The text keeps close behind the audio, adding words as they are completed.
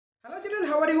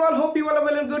how are you all? Hope you all are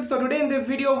well and good. So today in this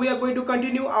video we are going to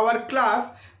continue our class,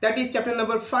 that is chapter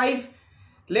number 5.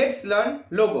 Let's learn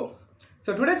logo.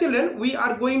 So today children, we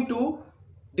are going to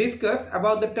discuss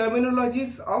about the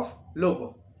terminologies of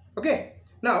logo. Okay,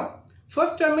 now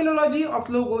first terminology of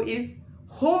logo is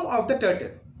home of the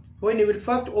turtle. When you will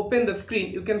first open the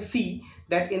screen, you can see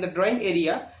that in the drawing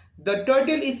area the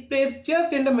turtle is placed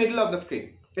just in the middle of the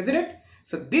screen, isn't it?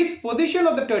 So this position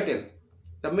of the turtle,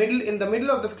 in the middle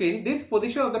of the screen, this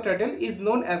position of the turtle is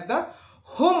known as the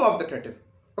home of the turtle.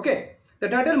 Okay, the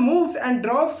turtle moves and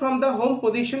draws from the home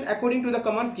position according to the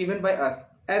commands given by us.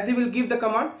 As you will give the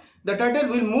command, the turtle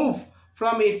will move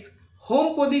from its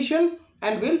home position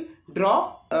and will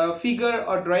draw a figure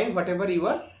or drawing whatever you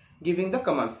are giving the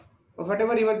commands, or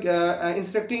whatever you are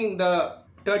instructing the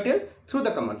turtle through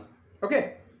the commands.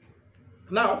 Okay,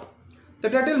 now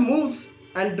the turtle moves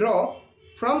and draw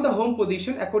from the home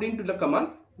position according to the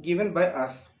commands given by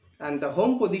us, and the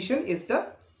home position is the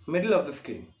middle of the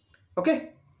screen.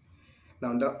 Okay,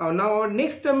 now our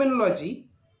next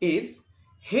terminology is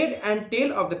head and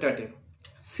tail of the turtle.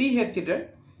 See here children,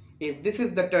 if this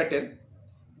is the turtle,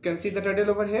 you can see the turtle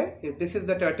over here. If this is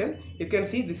the turtle, you can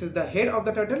see this is the head of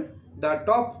the turtle. The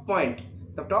top point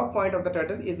of the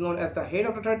turtle is known as the head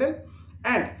of the turtle,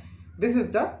 and this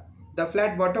is the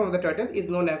flat bottom of the turtle is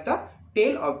known as the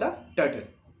tail of the turtle.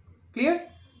 Clear?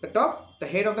 The top, the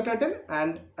head of the turtle,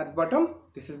 and at bottom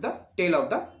this is the tail of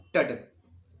the turtle.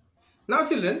 Now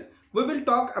children, we will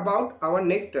talk about our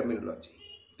next terminology,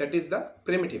 that is the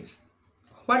primitives.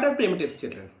 What are primitives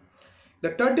children?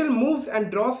 The turtle moves and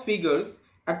draws figures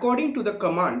according to the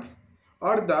command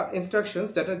or the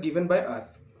instructions that are given by us,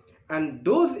 and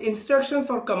those instructions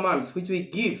or commands which we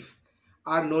give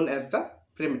are known as the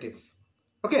primitives.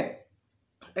 Okay,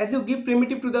 as you give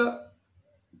primitive to the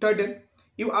turtle,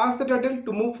 you ask the turtle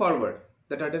to move forward,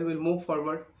 the turtle will move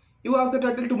forward. You ask the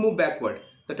turtle to move backward,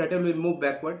 the turtle will move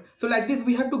backward. So like this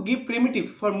we have to give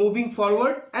primitives for moving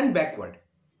forward and backward.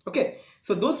 Okay,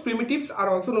 so those primitives are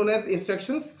also known as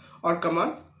instructions or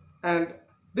commands, and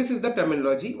this is the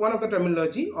terminology, one of the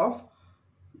terminology of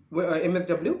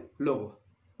MSW logo.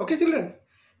 Okay children,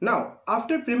 now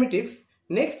after primitives,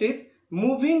 next is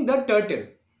moving the turtle.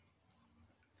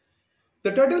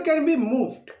 The turtle can be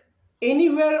moved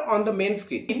anywhere on the main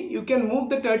screen. You can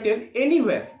move the turtle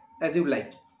anywhere as you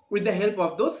like with the help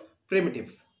of those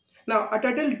primitives. Now a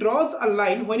turtle draws a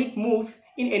line when it moves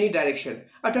in any direction.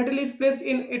 A turtle is placed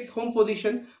in its home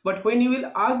position, but when you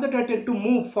will ask the turtle to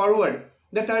move forward,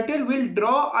 the turtle will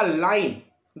draw a line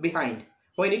behind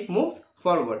when it moves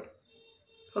forward.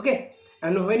 Okay,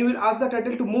 and when you will ask the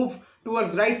turtle to move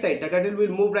towards right side, the turtle will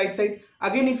move right side.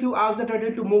 Again, if you ask the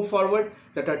turtle to move forward,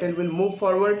 the turtle will move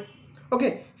forward.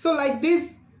 Okay, so like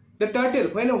this, the turtle,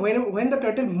 when the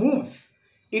turtle moves,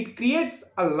 it creates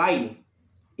a line.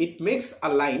 It makes a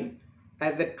line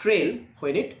as a trail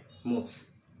when it moves.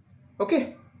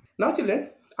 Okay, now children,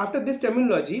 after this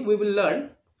terminology, we will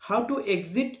learn how to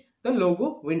exit the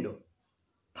logo window.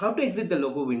 How to exit the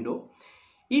logo window?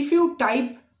 If you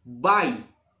type BYE,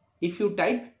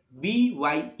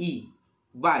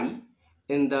 BYE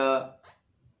in the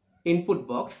input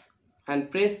box and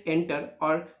press enter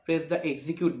or press the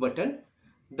execute button,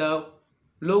 the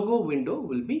logo window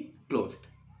will be closed.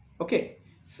 Okay,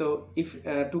 so if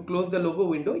to close the logo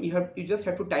window, you just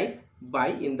have to type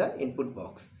BYE in the input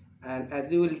box, and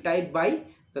as you will type BYE,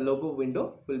 the logo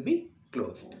window will be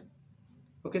closed.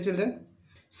 Okay children,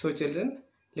 so children,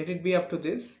 let it be up to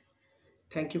this.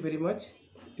 Thank you very much.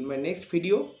 In my next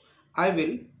video, I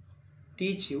will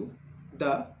teach you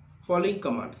the following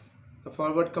commands: the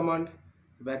forward command,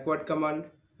 the backward command,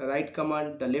 the right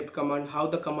command, the left command. How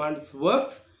the commands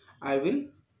works, I will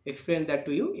explain that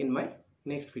to you in my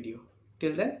next video.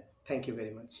 Till then, thank you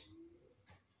very much.